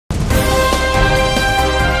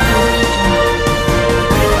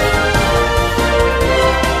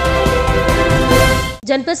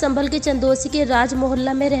जनपद संभल के चंदोसी के राज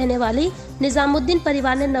मोहल्ला में रहने वाली निजामुद्दीन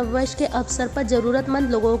परिवार ने नववर्ष के अवसर पर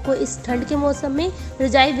जरूरतमंद लोगों को इस ठंड के मौसम में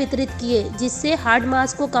रजाई वितरित किए, जिससे हार्ड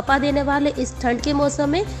मास को कपा देने वाले इस ठंड के मौसम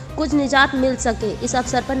में कुछ निजात मिल सके। इस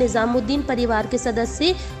अवसर पर निजामुद्दीन परिवार के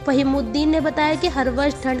सदस्य फहीमुद्दीन ने बताया कि हर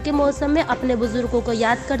वर्ष ठंड के मौसम में अपने बुजुर्गों को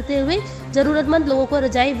याद करते हुए जरूरतमंद लोगों को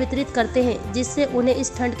रजाई वितरित करते हैं, जिससे उन्हें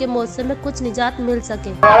इस ठंड के मौसम में कुछ निजात मिल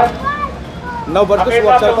सके। नववर्ष के शुभ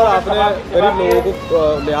अवसर पर आपने गरीब लोगों को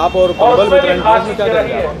लिहाफ और कंबल वितरण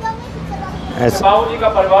किया,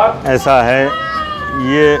 ऐसा है।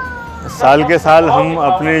 ये साल के साल हम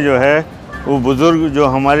अपने जो है वो बुज़ुर्ग जो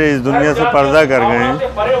हमारे इस दुनिया से पर्दा कर गए हैं,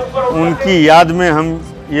 उनकी याद में हम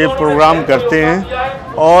ये प्रोग्राम करते हैं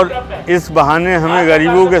और इस बहाने हमें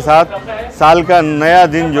गरीबों के साथ साल का नया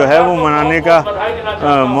दिन जो है वो मनाने का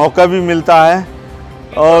मौका भी मिलता है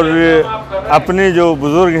और अपने जो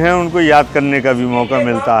बुज़ुर्ग हैं उनको याद करने का भी मौका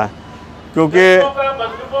मिलता है, क्योंकि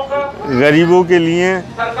गरीबों के लिए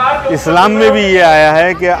इस्लाम में भी ये आया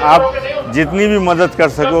है कि आप जितनी भी मदद कर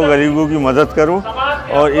सको गरीबों की मदद करो।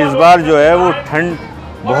 और इस बार जो है वो ठंड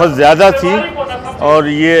बहुत ज़्यादा थी और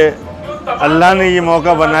ये अल्लाह ने ये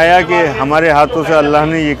मौका बनाया कि हमारे हाथों से अल्लाह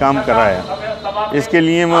ने ये काम कराया। इसके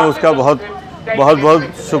लिए मैं उसका बहुत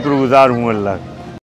शुक्रगुज़ार हूँ अल्लाह।